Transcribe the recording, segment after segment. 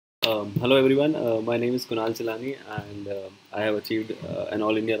Hello everyone, my name is Kunal Chelani and I have achieved an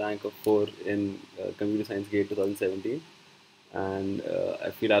All India rank of 4 in Computer Science GATE 2017 and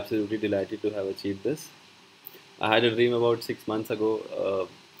I feel absolutely delighted to have achieved this. I had a dream about 6 months ago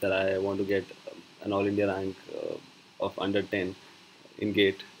that I want to get an All India rank of under 10 in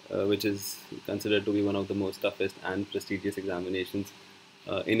GATE, which is considered to be one of the most toughest and prestigious examinations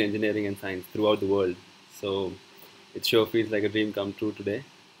in engineering and science throughout the world. So it sure feels like a dream come true today.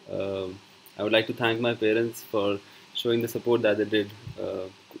 I would like to thank my parents for showing the support that they did,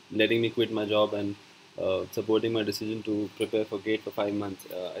 letting me quit my job and supporting my decision to prepare for GATE for 5 months.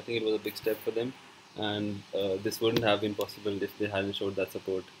 I think it was a big step for them, and this wouldn't have been possible if they hadn't showed that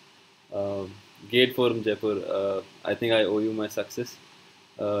support. Uh, GATEFORUM Jaipur, I think I owe you my success.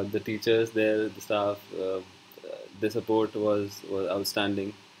 The teachers there, the staff, the support was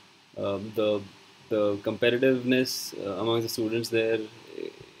outstanding. The competitiveness among the students there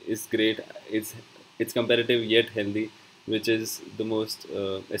is great. It's competitive yet healthy, which is the most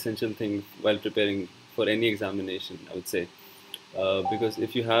essential thing while preparing for any examination, I would say. Because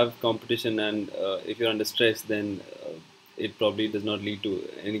if you have competition and if you're under stress, then it probably does not lead to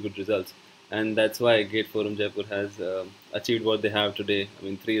any good results. And that's why Gate Forum Jaipur has achieved what they have today. I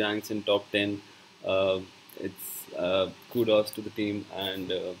mean, 3 ranks in top 10. It's kudos to the team,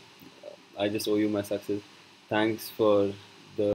 and I just owe you my success. Thanks for